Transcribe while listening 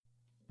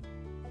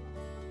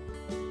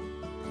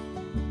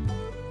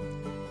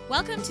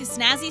Welcome to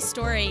Snazzy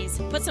Stories.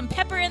 Put some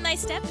pepper in thy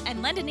step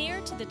and lend an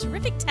ear to the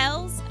terrific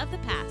tales of the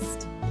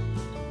past.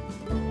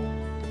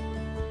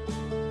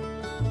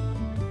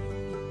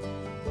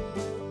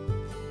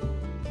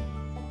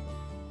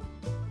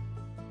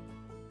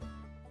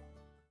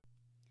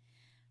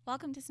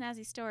 Welcome to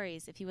Snazzy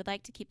Stories. If you would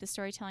like to keep the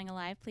storytelling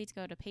alive, please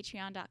go to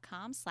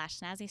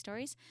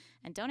patreon.com/snazzystories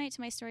and donate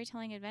to my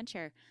storytelling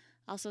adventure.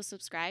 Also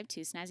subscribe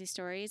to Snazzy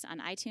Stories on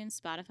iTunes,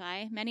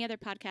 Spotify, many other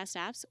podcast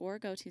apps, or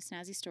go to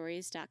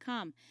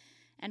snazzystories.com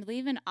and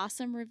leave an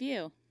awesome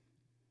review.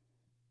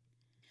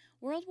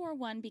 World War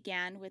I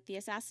began with the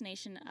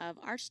assassination of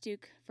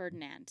Archduke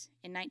Ferdinand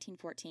in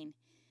 1914.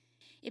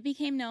 It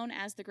became known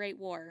as the Great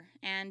War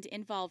and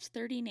involved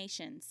 30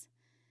 nations.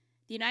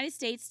 The United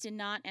States did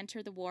not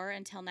enter the war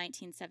until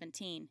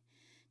 1917.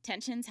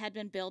 Tensions had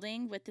been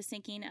building with the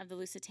sinking of the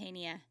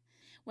Lusitania,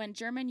 when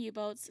German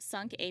U-boats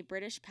sunk a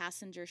British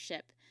passenger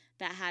ship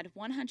that had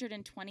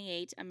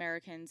 128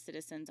 American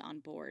citizens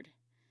on board.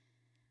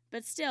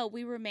 But still,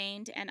 we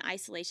remained an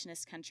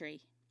isolationist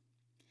country.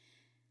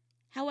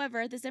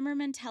 However, the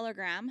Zimmermann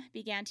telegram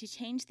began to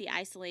change the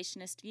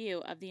isolationist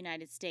view of the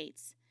United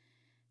States.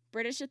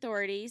 British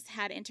authorities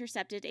had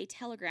intercepted a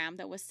telegram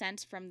that was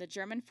sent from the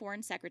German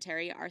Foreign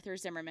Secretary, Arthur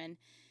Zimmermann,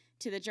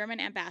 to the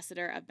German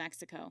ambassador of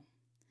Mexico.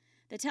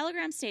 The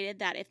telegram stated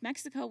that if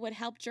Mexico would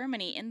help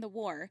Germany in the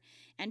war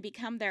and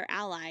become their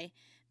ally,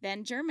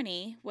 then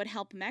Germany would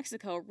help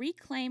Mexico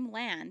reclaim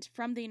land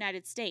from the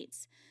United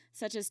States,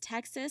 such as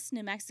Texas,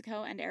 New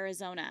Mexico, and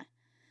Arizona,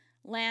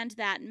 land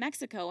that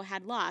Mexico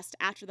had lost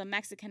after the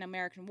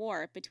Mexican-American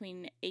War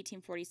between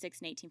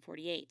 1846 and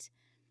 1848.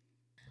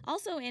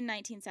 Also in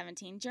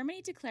 1917,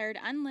 Germany declared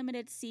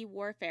unlimited sea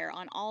warfare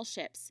on all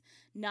ships,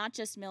 not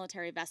just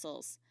military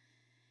vessels.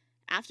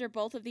 After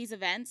both of these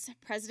events,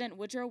 President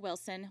Woodrow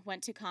Wilson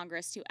went to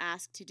Congress to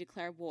ask to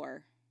declare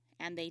war,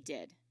 and they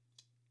did.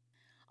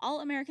 All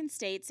American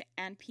states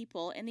and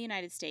people in the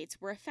United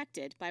States were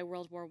affected by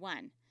World War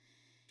I.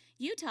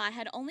 Utah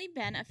had only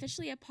been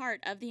officially a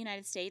part of the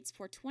United States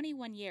for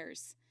 21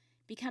 years,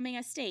 becoming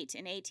a state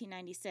in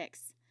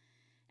 1896.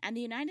 And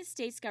the United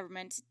States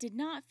government did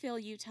not feel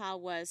Utah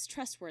was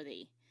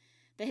trustworthy.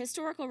 The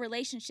historical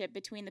relationship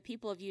between the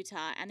people of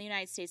Utah and the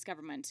United States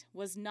government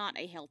was not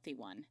a healthy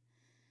one.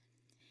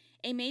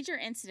 A major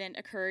incident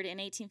occurred in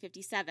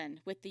 1857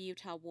 with the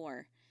Utah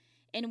War,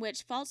 in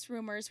which false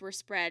rumors were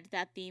spread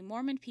that the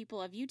Mormon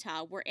people of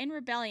Utah were in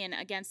rebellion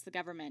against the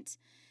government,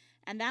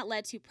 and that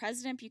led to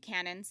President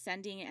Buchanan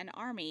sending an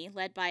army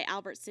led by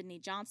Albert Sidney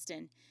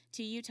Johnston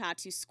to Utah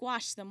to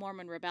squash the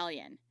Mormon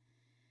rebellion.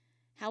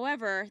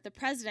 However, the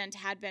president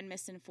had been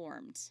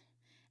misinformed,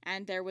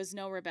 and there was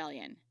no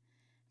rebellion.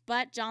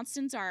 But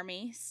Johnston's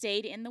army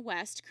stayed in the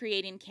West,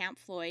 creating Camp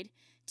Floyd,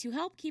 to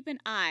help keep an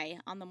eye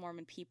on the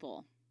Mormon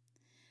people.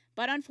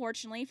 But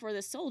unfortunately for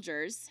the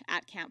soldiers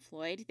at Camp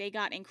Floyd, they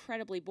got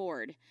incredibly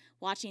bored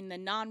watching the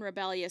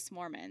non-rebellious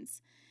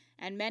Mormons,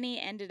 and many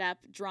ended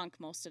up drunk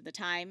most of the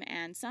time,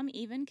 and some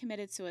even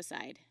committed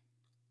suicide.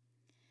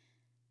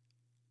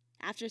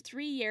 After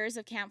 3 years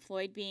of Camp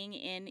Floyd being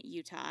in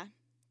Utah,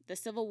 the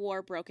Civil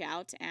War broke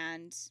out,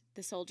 and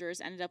the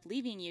soldiers ended up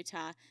leaving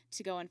Utah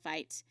to go and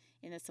fight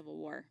in the Civil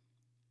War.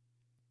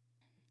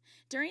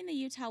 During the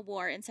Utah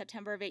War in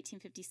September of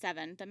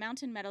 1857, the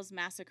Mountain Meadows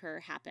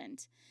Massacre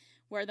happened,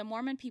 where the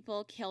Mormon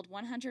people killed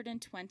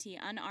 120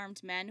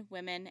 unarmed men,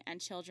 women,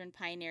 and children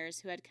pioneers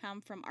who had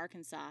come from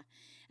Arkansas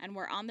and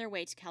were on their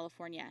way to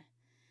California.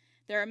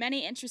 There are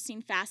many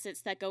interesting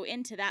facets that go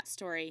into that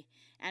story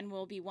and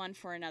will be one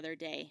for another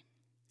day.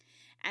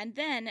 And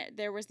then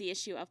there was the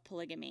issue of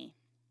polygamy.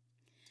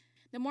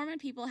 The Mormon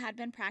people had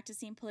been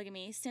practicing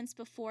polygamy since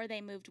before they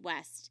moved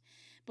west,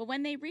 but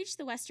when they reached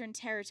the Western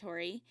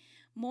Territory,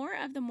 more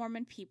of the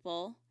Mormon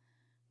people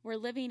were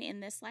living in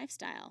this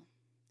lifestyle.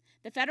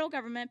 The federal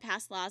government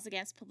passed laws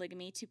against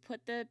polygamy to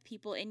put the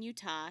people in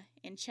Utah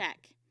in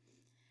check.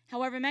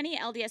 However, many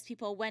LDS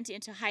people went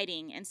into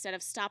hiding instead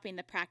of stopping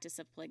the practice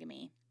of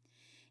polygamy.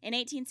 In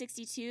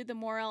 1862, the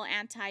Morrill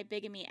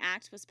Anti-Bigamy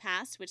Act was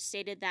passed, which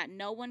stated that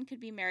no one could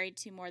be married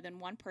to more than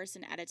one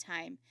person at a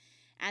time,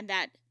 and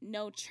that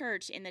no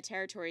church in the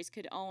territories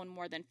could own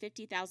more than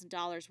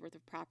 $50,000 worth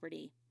of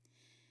property.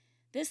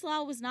 This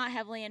law was not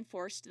heavily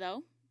enforced,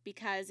 though,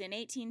 because in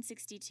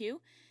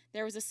 1862,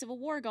 there was a civil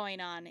war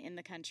going on in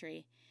the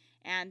country,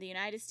 and the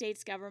United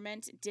States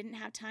government didn't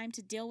have time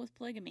to deal with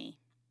polygamy.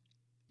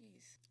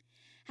 Jeez.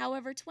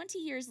 However, 20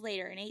 years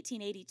later, in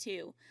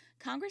 1882,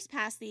 Congress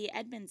passed the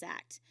Edmunds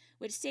Act,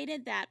 which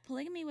stated that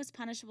polygamy was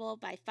punishable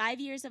by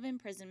 5 years of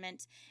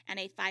imprisonment and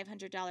a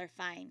 $500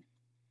 fine.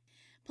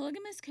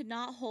 Polygamists could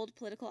not hold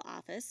political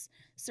office,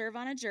 serve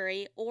on a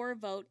jury, or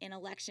vote in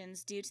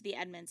elections due to the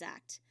Edmunds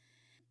Act.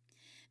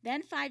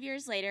 Then 5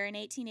 years later, in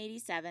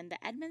 1887,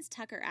 the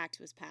Edmunds-Tucker Act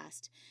was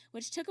passed,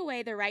 which took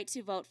away the right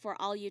to vote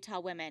for all Utah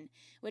women,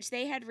 which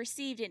they had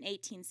received in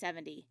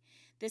 1870.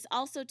 This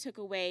also took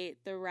away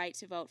the right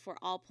to vote for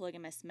all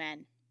polygamous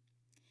men.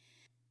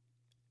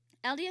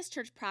 LDS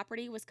Church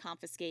property was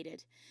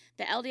confiscated.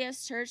 The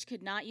LDS Church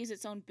could not use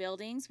its own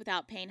buildings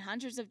without paying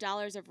hundreds of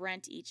dollars of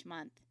rent each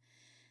month.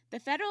 The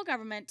federal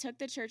government took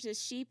the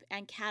church's sheep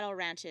and cattle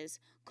ranches,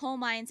 coal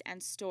mines,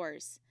 and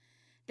stores.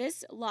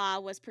 This law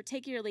was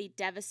particularly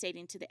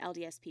devastating to the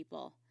LDS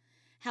people.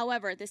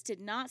 However, this did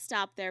not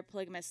stop their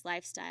polygamous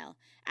lifestyle.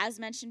 As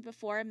mentioned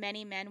before,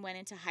 many men went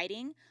into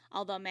hiding,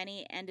 although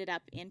many ended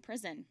up in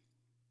prison.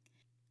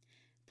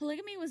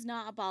 Polygamy was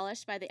not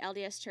abolished by the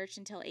LDS Church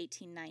until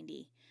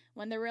 1890,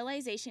 when the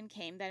realization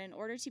came that in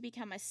order to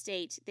become a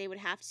state, they would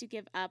have to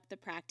give up the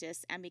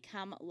practice and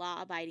become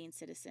law-abiding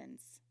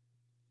citizens.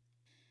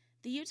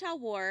 The Utah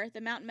War,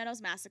 the Mountain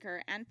Meadows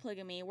Massacre, and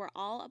polygamy were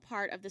all a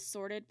part of the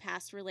sordid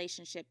past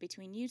relationship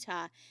between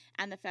Utah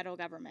and the federal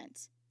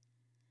government.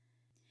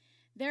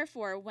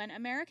 Therefore, when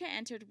America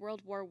entered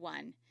World War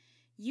I,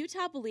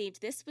 Utah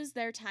believed this was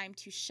their time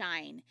to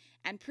shine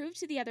and prove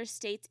to the other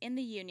states in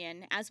the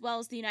Union, as well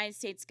as the United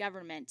States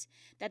government,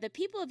 that the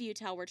people of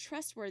Utah were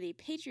trustworthy,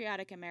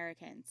 patriotic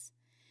Americans.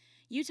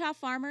 Utah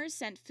farmers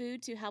sent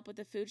food to help with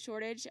the food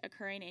shortage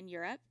occurring in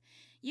Europe.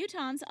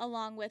 Utahns,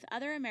 along with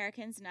other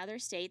Americans in other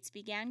states,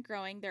 began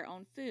growing their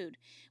own food,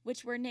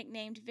 which were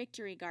nicknamed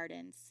Victory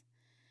Gardens.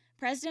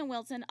 President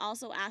Wilson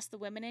also asked the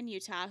women in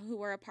Utah who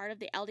were a part of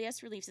the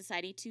LDS Relief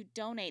Society to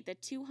donate the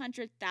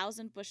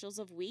 200,000 bushels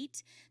of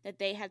wheat that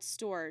they had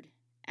stored,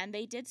 and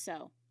they did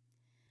so.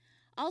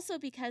 Also,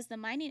 because the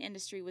mining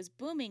industry was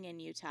booming in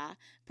Utah,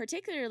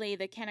 particularly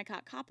the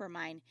Kennecott copper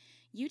mine,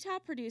 Utah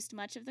produced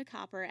much of the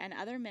copper and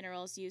other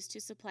minerals used to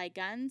supply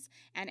guns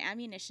and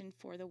ammunition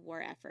for the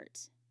war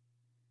effort.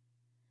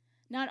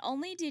 Not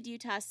only did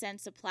Utah send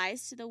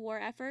supplies to the war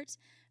effort,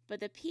 but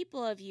the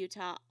people of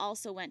Utah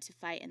also went to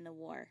fight in the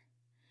war.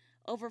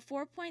 Over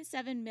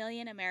 4.7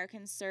 million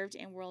Americans served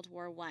in World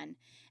War I,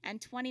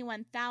 and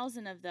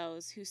 21,000 of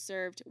those who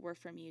served were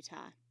from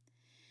Utah.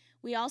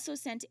 We also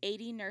sent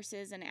 80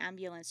 nurses and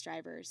ambulance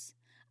drivers.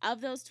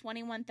 Of those,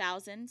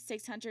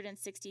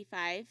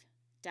 21,665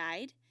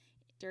 died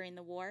during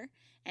the war,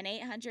 and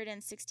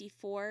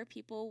 864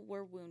 people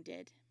were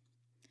wounded.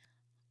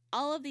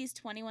 All of these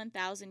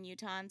 21,000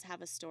 Utahns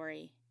have a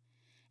story,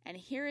 and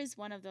here is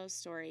one of those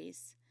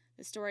stories,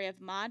 the story of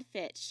Maud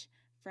Fitch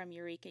from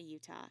Eureka,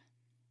 Utah.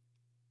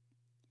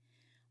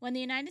 When the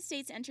United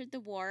States entered the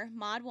war,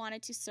 Maud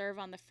wanted to serve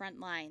on the front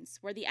lines,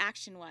 where the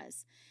action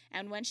was,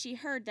 and when she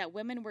heard that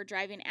women were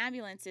driving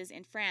ambulances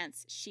in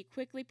France, she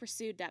quickly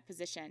pursued that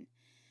position.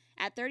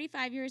 At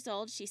 35 years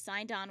old, she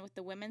signed on with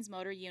the Women's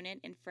Motor Unit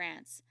in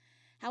France.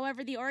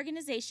 However, the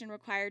organization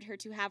required her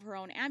to have her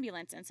own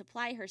ambulance and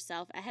supply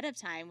herself ahead of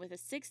time with a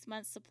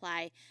 6-month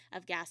supply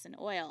of gas and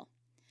oil.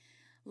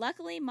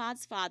 Luckily,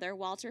 Maud's father,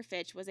 Walter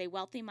Fitch, was a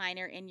wealthy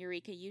miner in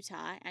Eureka,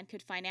 Utah, and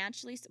could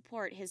financially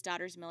support his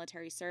daughter's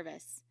military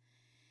service.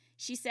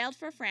 She sailed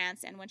for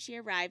France, and when she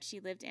arrived, she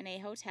lived in a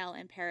hotel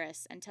in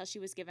Paris until she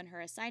was given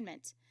her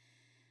assignment.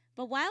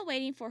 But while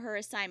waiting for her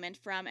assignment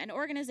from an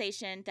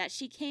organization that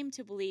she came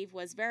to believe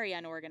was very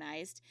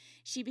unorganized,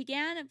 she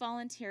began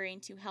volunteering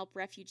to help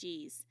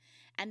refugees,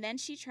 and then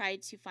she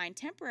tried to find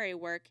temporary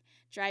work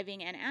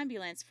driving an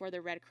ambulance for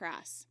the Red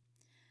Cross.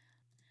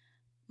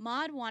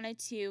 Maud wanted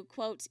to,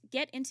 quote,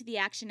 get into the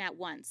action at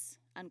once,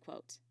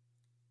 unquote.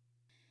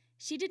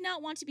 She did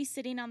not want to be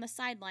sitting on the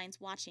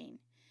sidelines watching.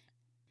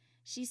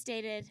 She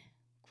stated,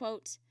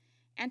 quote,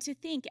 and to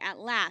think at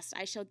last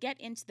I shall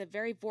get into the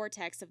very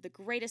vortex of the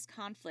greatest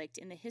conflict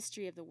in the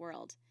history of the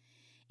world.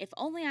 If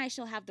only I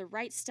shall have the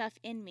right stuff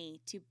in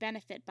me to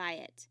benefit by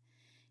it,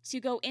 to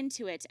go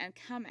into it and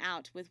come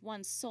out with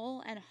one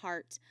soul and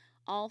heart,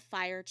 all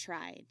fire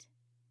tried,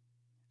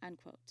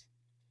 unquote.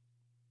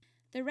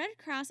 The Red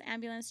Cross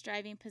ambulance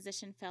driving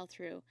position fell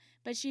through,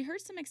 but she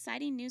heard some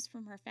exciting news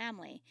from her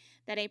family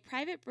that a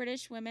private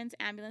British women's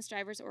ambulance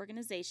drivers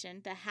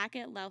organization, the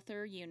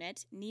Hackett-Lowther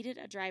Unit, needed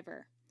a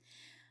driver.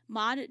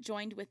 Maud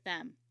joined with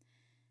them.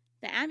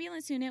 The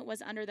ambulance unit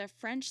was under the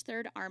French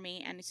Third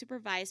Army and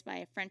supervised by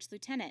a French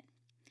lieutenant.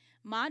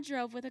 Maud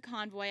drove with a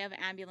convoy of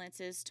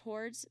ambulances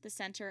towards the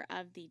center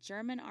of the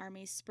German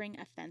Army's spring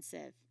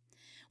offensive.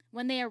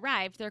 When they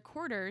arrived, their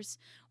quarters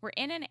were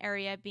in an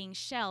area being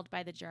shelled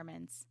by the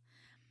Germans.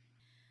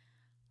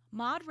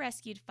 Maud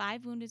rescued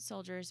 5 wounded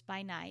soldiers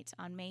by night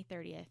on May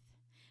 30th.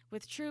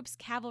 With troops,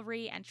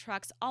 cavalry, and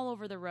trucks all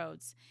over the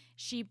roads,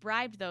 she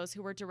bribed those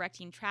who were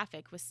directing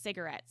traffic with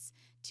cigarettes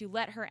to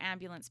let her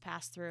ambulance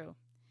pass through.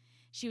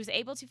 She was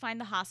able to find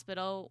the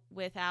hospital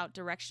without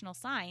directional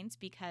signs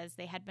because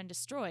they had been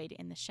destroyed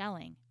in the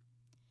shelling.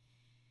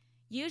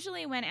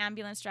 Usually when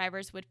ambulance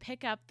drivers would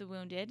pick up the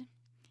wounded,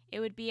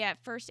 it would be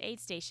at first aid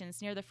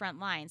stations near the front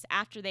lines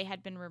after they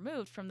had been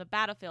removed from the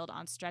battlefield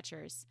on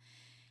stretchers,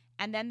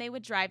 and then they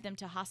would drive them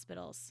to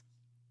hospitals.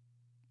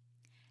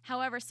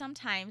 However,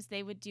 sometimes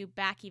they would do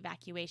back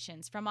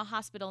evacuations from a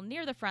hospital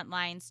near the front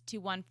lines to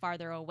one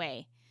farther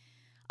away.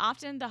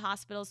 Often the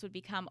hospitals would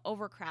become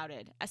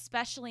overcrowded,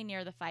 especially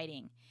near the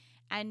fighting,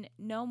 and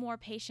no more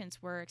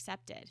patients were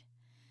accepted.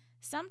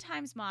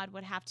 Sometimes Maud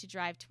would have to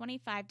drive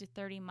 25 to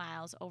 30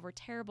 miles over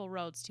terrible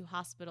roads to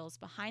hospitals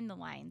behind the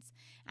lines,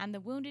 and the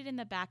wounded in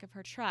the back of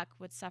her truck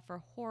would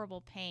suffer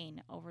horrible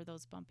pain over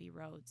those bumpy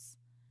roads.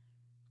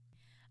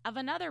 Of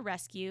another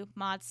rescue,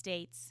 Maud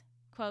states,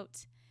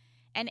 quote,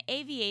 An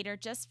aviator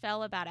just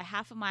fell about a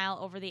half a mile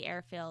over the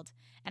airfield,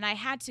 and I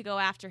had to go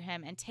after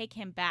him and take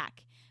him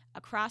back,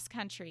 across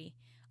country,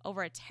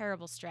 over a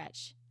terrible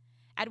stretch.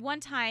 At one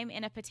time,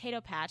 in a potato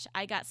patch,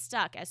 I got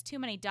stuck as too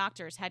many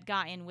doctors had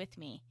got in with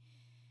me.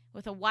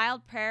 With a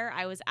wild prayer,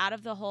 I was out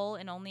of the hole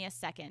in only a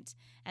second,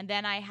 and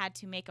then I had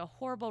to make a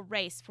horrible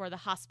race for the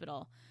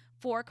hospital,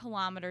 4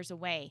 kilometers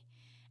away,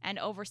 and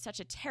over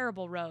such a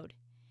terrible road.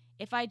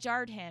 If I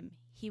jarred him,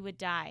 he would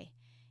die.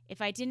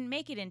 If I didn't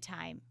make it in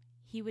time,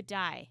 he would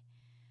die.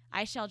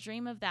 I shall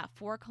dream of that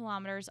 4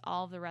 kilometers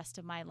all the rest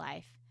of my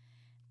life.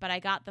 But I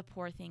got the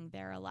poor thing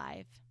there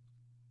alive."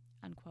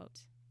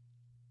 Unquote.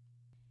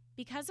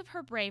 Because of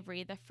her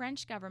bravery, the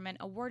French government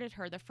awarded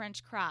her the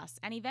French Cross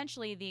and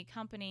eventually the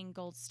accompanying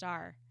Gold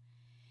Star.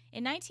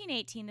 In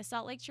 1918, the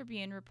Salt Lake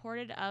Tribune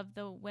reported of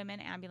the women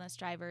ambulance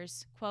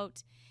drivers,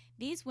 quote,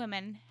 "These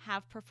women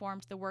have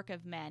performed the work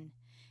of men.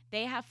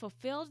 They have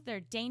fulfilled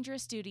their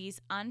dangerous duties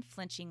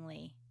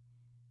unflinchingly."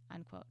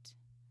 Unquote.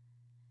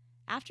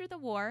 After the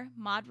war,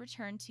 Maud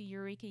returned to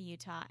Eureka,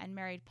 Utah, and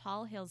married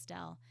Paul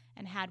Hillsdale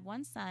and had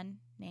one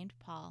son named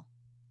Paul.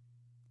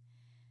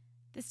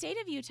 The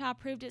state of Utah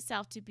proved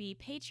itself to be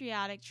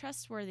patriotic,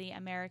 trustworthy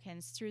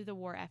Americans through the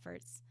war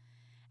efforts.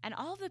 And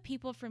all the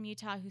people from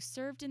Utah who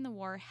served in the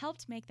war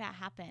helped make that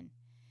happen.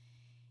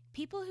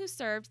 People who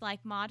served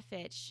like Maud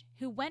Fitch,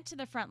 who went to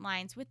the front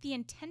lines with the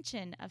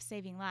intention of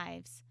saving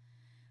lives,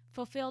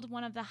 fulfilled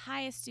one of the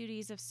highest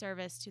duties of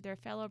service to their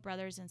fellow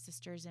brothers and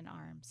sisters in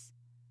arms.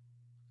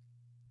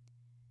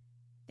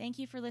 Thank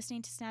you for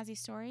listening to Snazzy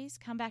Stories.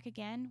 Come back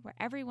again where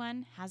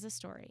everyone has a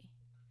story.